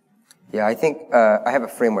 Yeah, I think I have a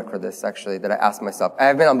framework for this, actually, that I asked myself.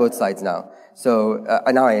 I've been on both sides now. So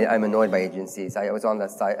now I'm annoyed by agencies. I was on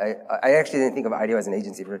that side. I actually didn't think of IDEO as an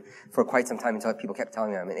agency for quite some time until people kept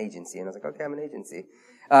telling me I'm an agency. And I was like, okay, I'm an agency.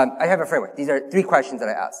 I have a framework. These are 3 questions that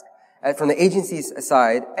I ask. From the agency's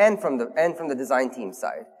side and from the design team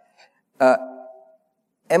side.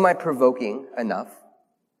 Am I provoking enough?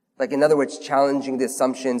 Like, in other words, challenging the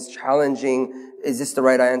assumptions, is this the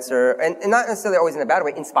right answer? And not necessarily always in a bad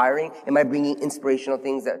way, inspiring. Am I bringing inspirational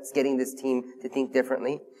things that's getting this team to think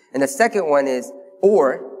differently? And the second one is,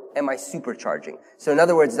 or am I supercharging? So in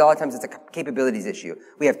other words, a lot of times it's a capabilities issue.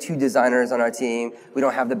 We have 2 designers on our team. We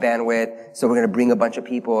don't have the bandwidth, so we're going to bring a bunch of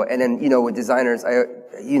people. And then, with designers,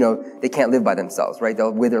 they can't live by themselves, right?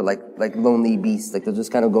 They'll wither like lonely beasts. Like they'll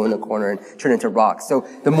just kind of go in a corner and turn into rocks. So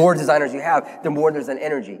the more designers you have, the more there's an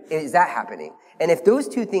energy. Is that happening? And if those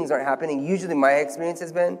 2 things aren't happening, usually my experience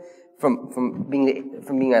has been from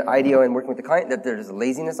being at IDEO and working with the client that there's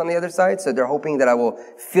laziness on the other side. So they're hoping that I will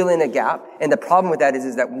fill in a gap. And the problem with that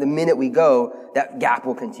is that the minute we go, that gap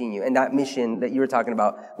will continue. And that mission that you were talking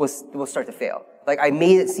about will start to fail. Like I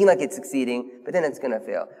made it seem like it's succeeding, but then it's going to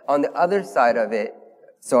fail. On the other side of it,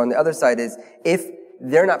 is if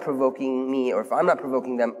they're not provoking me or if I'm not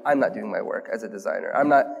provoking them, I'm not doing my work as a designer. I'm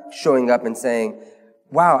not showing up and saying,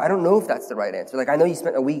 wow, I don't know if that's the right answer. Like I know you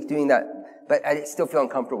spent a week doing that, but I still feel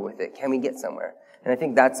uncomfortable with it. Can we get somewhere? And I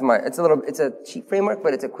think that's it's a cheap framework,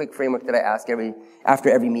 but it's a quick framework that I ask after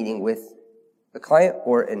every meeting with the client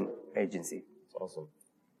or an agency. That's awesome.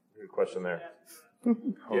 Good question there.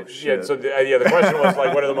 Yeah, so the question was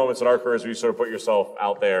like, what are the moments in our careers where you sort of put yourself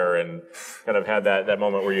out there and kind of had that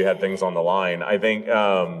moment where you had things on the line? I think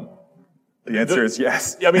the answer is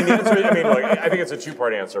yes. I mean, look, I think it's a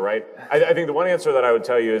two-part answer, right? I think the one answer that I would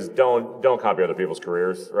tell you is don't copy other people's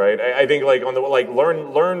careers, right? I think like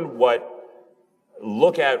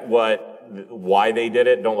look at why they did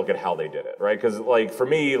it, don't look at how they did it, right? Because like for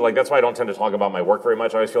me, like that's why I don't tend to talk about my work very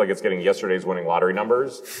much. I always feel like it's getting yesterday's winning lottery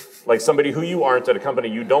numbers. Like somebody who you aren't at a company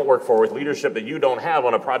you don't work for with leadership that you don't have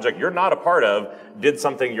on a project you're not a part of did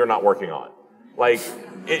something you're not working on. Like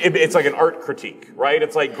it's like an art critique, right?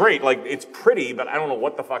 It's like great, like it's pretty, but I don't know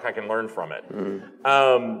what the fuck I can learn from it.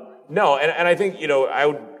 No, and I think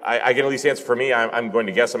I can at least answer for me. I'm going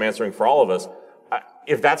to guess I'm answering for all of us.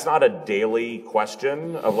 If that's not a daily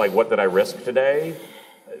question of like, what did I risk today?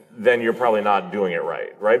 Then you're probably not doing it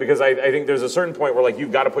right? Because I think there's a certain point where like,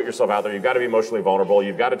 you've got to put yourself out there. You've got to be emotionally vulnerable.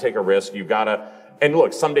 You've got to take a risk. And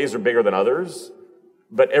look, some days are bigger than others,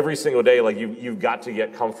 but every single day, like you've got to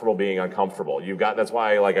get comfortable being uncomfortable. That's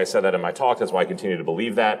why, like I said that in my talk, that's why I continue to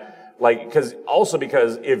believe that. Like, because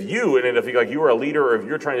if you were a leader or if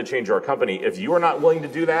you're trying to change our company, if you are not willing to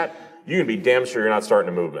do that, you can be damn sure you're not starting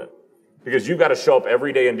a movement. Because you've got to show up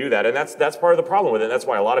every day and do that. And that's part of the problem with it. That's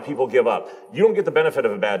why a lot of people give up. You don't get the benefit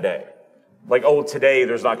of a bad day. Like, today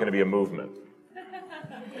there's not going to be a movement.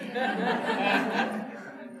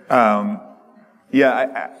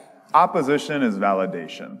 Opposition is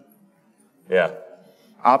validation. Yeah.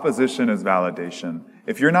 Opposition is validation.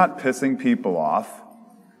 If you're not pissing people off,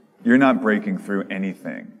 you're not breaking through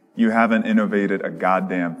anything. You haven't innovated a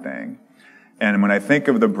goddamn thing. And when I think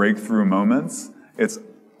of the breakthrough moments, it's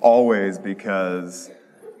always because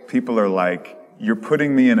people are like, you're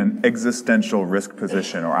putting me in an existential risk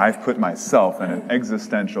position, or I've put myself in an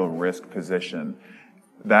existential risk position.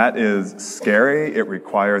 That is scary. It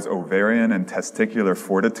requires ovarian and testicular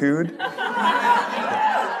fortitude.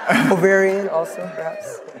 Ovarian also,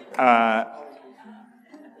 perhaps.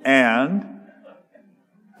 And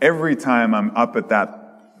every time I'm up at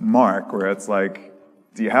that mark where it's like,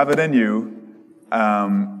 do you have it in you?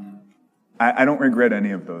 I don't regret any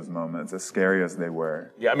of those moments, as scary as they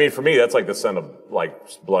were. Yeah, I mean, for me, that's like the scent of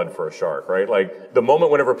like blood for a shark, right? Like the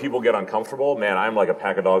moment whenever people get uncomfortable, man, I'm like a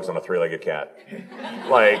pack of dogs on a three-legged cat.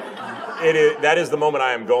 Like that is the moment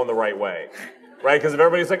I am going the right way, right? Because if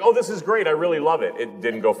everybody's like, oh, this is great, I really love it, it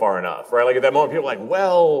didn't go far enough, right? Like at that moment, people are like,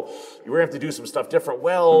 well, we're gonna have to do some stuff different.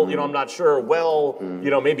 Well, I'm not sure. Well,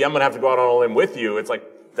 maybe I'm gonna have to go out on a limb with you. It's like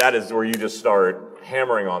that is where you just start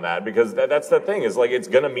hammering on that, because that's the thing, is like it's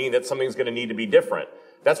going to mean that something's going to need to be different.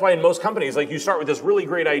 That's why in most companies, like you start with this really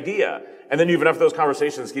great idea, and then even after those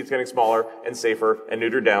conversations keeps getting smaller and safer and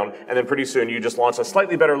neutered down, and then pretty soon you just launch a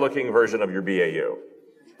slightly better looking version of your BAU.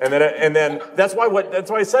 And then that's why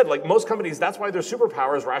I said, like most companies, that's why their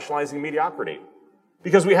superpower is rationalizing mediocrity.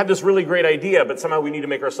 Because we have this really great idea, but somehow we need to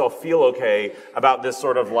make ourselves feel okay about this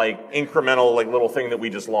sort of like incremental like little thing that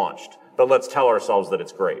we just launched. But let's tell ourselves that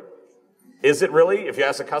it's great. Is it really? If you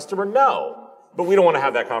ask a customer, no. But we don't want to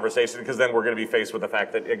have that conversation, because then we're going to be faced with the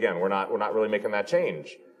fact that, again, we're not really making that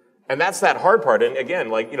change. And that's that hard part. And again,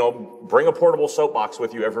 like, bring a portable soapbox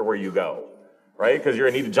with you everywhere you go, right? Because you're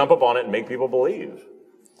going to need to jump up on it and make people believe.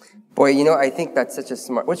 Boy, I think that's such a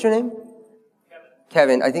smart... What's your name?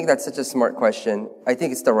 Kevin, I think that's such a smart question. I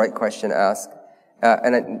think it's the right question to ask.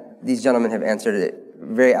 These gentlemen have answered it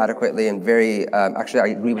very adequately and very, actually I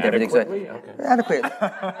agree with everything. Adequately? Okay. Adequately.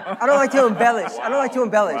 I don't like to embellish.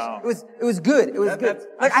 Wow. It was good. It was good.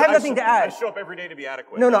 Like, I have nothing to add. I show up every day to be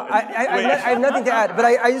adequate. No, I have nothing to add, but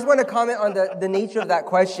I just want to comment on the nature of that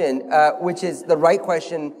question, which is the right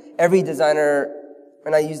question every designer,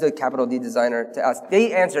 and I use the capital D designer to ask.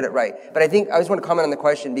 They answered it right. But I just want to comment on the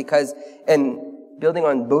question because, and building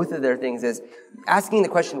on both of their things, is asking the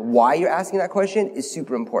question why you're asking that question is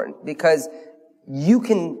super important, because you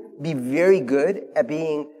can be very good at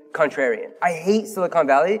being contrarian. I hate Silicon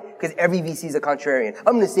Valley because every VC is a contrarian.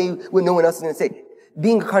 I'm going to say what no one else is going to say.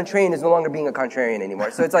 Being a contrarian is no longer being a contrarian anymore.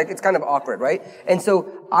 So it's like, it's kind of awkward, right? And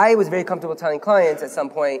so I was very comfortable telling clients at some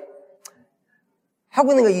point, how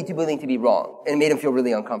willing are you to be wrong? And it made them feel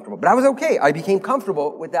really uncomfortable. But I was okay. I became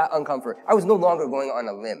comfortable with that uncomfort. I was no longer going on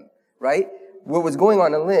a limb, right? What was going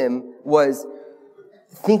on a limb was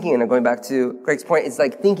thinking, and I'm going back to Greg's point, it's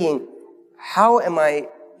like thinking, how am I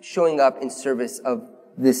showing up in service of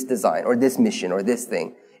this design or this mission or this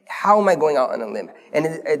thing? How am I going out on a limb?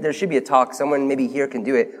 And there should be a talk, someone maybe here can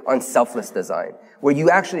do it, on selfless design, where you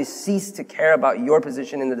actually cease to care about your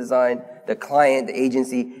position in the design, the client, the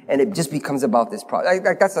agency, and it just becomes about this product.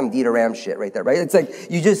 Like that's some Dieter Ram shit right there, right? It's like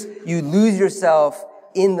you lose yourself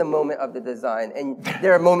in the moment of the design. And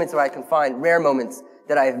there are moments where I can find rare moments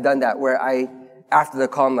that I have done that where after the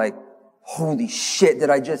call, I'm like, holy shit,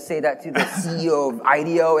 did I just say that to the CEO of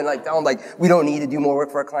IDEO and like tell him like, we don't need to do more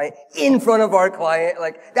work for our client in front of our client?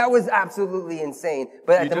 Like, that was absolutely insane.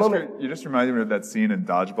 But at the moment... You just reminded me of that scene in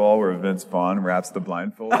Dodgeball where Vince Vaughn wraps the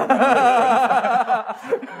blindfold. It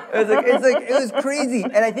was crazy.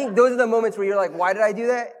 And I think those are the moments where you're like, why did I do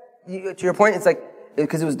that? To your point, it's like,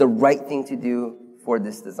 because it was the right thing to do for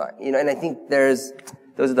this design. You know, and I think those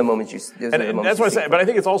are the moments that's what I say. But I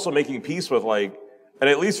think it's also making peace with like, and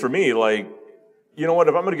at least for me, like, you know what,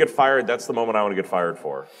 if I'm going to get fired, that's the moment I want to get fired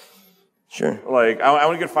for. Sure. Like, I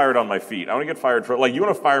want to get fired on my feet. I want to get fired for, like, you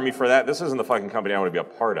want to fire me for that? This isn't the fucking company I want to be a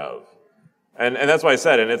part of. And that's what I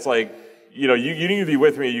said. And it's like, you know, you need to be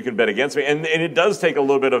with me, you can bet against me. And it does take a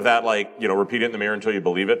little bit of that, like, you know, repeat it in the mirror until you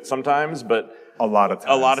believe it sometimes, but... A lot of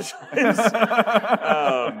times.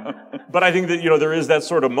 But I think that, you know, there is that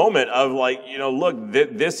sort of moment of like, you know, look,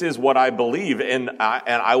 this is what I believe, and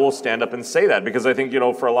I will stand up and say that, because I think, you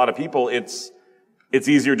know, for a lot of people, it's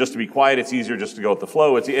easier just to be quiet, it's easier just to go with the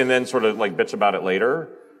flow, and then sort of like bitch about it later.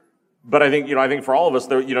 But I think, you know, for all of us,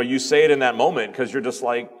 you know, you say it in that moment because you're just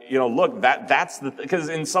like, you know, look, that's because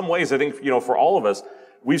in some ways, I think, you know, for all of us,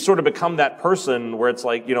 we've sort of become that person where it's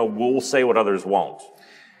like, you know, we'll say what others won't.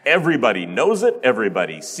 Everybody knows it.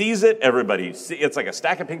 Everybody sees it. It's like a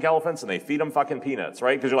stack of pink elephants and they feed them fucking peanuts,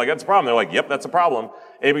 right? Because you're like, that's a problem. They're like, yep, that's a problem.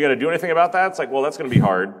 Hey, we got to do anything about that? It's like, well, that's going to be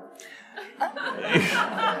hard.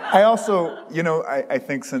 I also, you know, I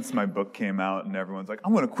think since my book came out and everyone's like,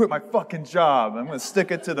 I'm going to quit my fucking job. I'm going to stick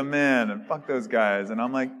it to the man and fuck those guys. And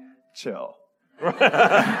I'm like, chill.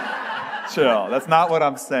 Chill. That's not what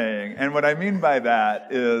I'm saying. And what I mean by that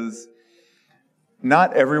is,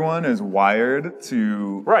 not everyone is wired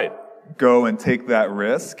to go and take that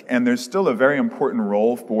risk, and there's still a very important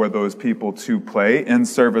role for those people to play in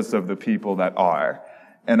service of the people that are.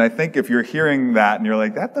 And I think if you're hearing that and you're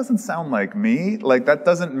like, that doesn't sound like me, like that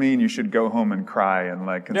doesn't mean you should go home and cry and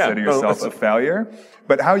like consider yourself a failure.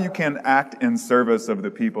 But how you can act in service of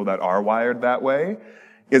the people that are wired that way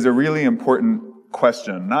is a really important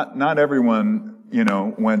question. Not everyone, you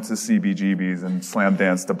know, went to CBGBs and slam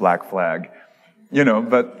danced to Black Flag. You know,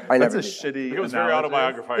 but that's a shitty. It was very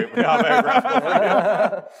autobiographical.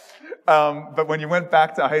 But when you went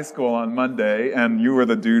back to high school on Monday and you were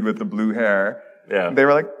the dude with the blue hair, they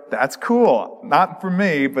were like, "That's cool. Not for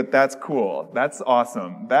me, but that's cool. That's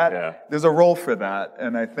awesome. There's a role for that."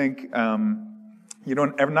 And I think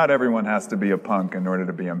not everyone has to be a punk in order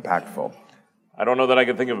to be impactful. I don't know that I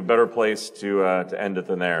can think of a better place to end it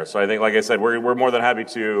than there. So I think, like I said, we're more than happy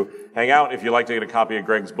to hang out. If you'd like to get a copy of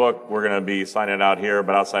Greg's book, we're going to be signing it out here.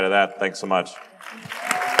 But outside of that, thanks so much.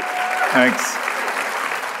 Thanks.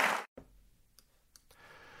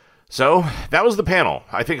 So that was the panel.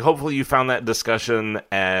 I think hopefully you found that discussion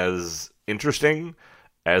as interesting,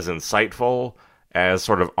 as insightful, as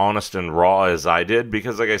sort of honest and raw as I did.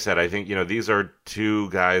 Because, like I said, I think, you know, these are two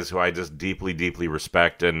guys who I just deeply, deeply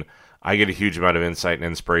respect, and I get a huge amount of insight and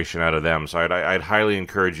inspiration out of them. So I'd highly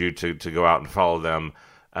encourage you to go out and follow them.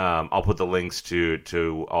 I'll put the links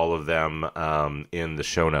to all of them in the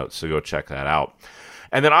show notes, so go check that out.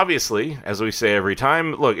 And then obviously, as we say every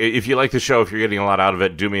time, look, if you like the show, if you're getting a lot out of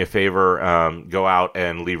it, do me a favor, go out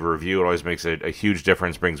and leave a review. It always makes a huge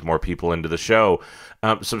difference, brings more people into the show.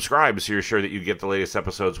 Subscribe so you're sure that you get the latest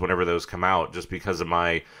episodes whenever those come out, just because of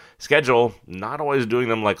my schedule, not always doing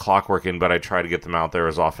them like clockworking, but I try to get them out there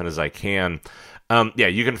as often as I can.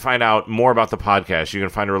 You can find out more about the podcast. You can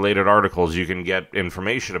find related articles. You can get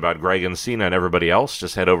information about Greg and Sina and everybody else.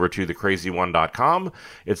 Just head over to thecrazy1.com.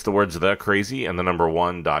 It's the words the crazy and the number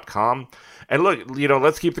 1.com. And look, you know,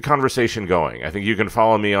 let's keep the conversation going. I think you can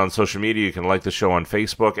follow me on social media. You can like the show on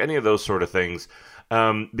Facebook, any of those sort of things.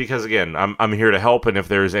 Because again, I'm here to help, and if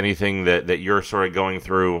there's anything that you're sort of going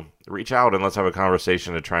through, reach out and let's have a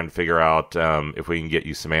conversation to try and figure out if we can get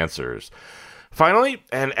you some answers. Finally,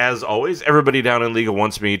 and as always, everybody down in legal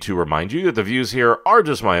wants me to remind you that the views here are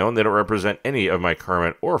just my own. They don't represent any of my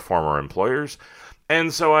current or former employers.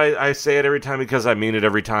 And so I say it every time because I mean it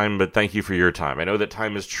every time, but thank you for your time. I know that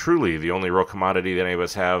time is truly the only real commodity that any of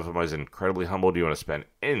us have. I'm always incredibly humbled you want to spend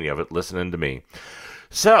any of it listening to me.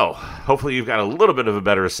 So, hopefully you've got a little bit of a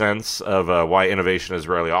better sense of why innovation is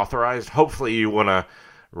rarely authorized. Hopefully you want to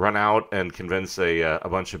run out and convince a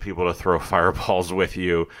bunch of people to throw fireballs with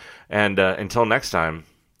you. And until next time,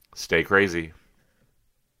 stay crazy.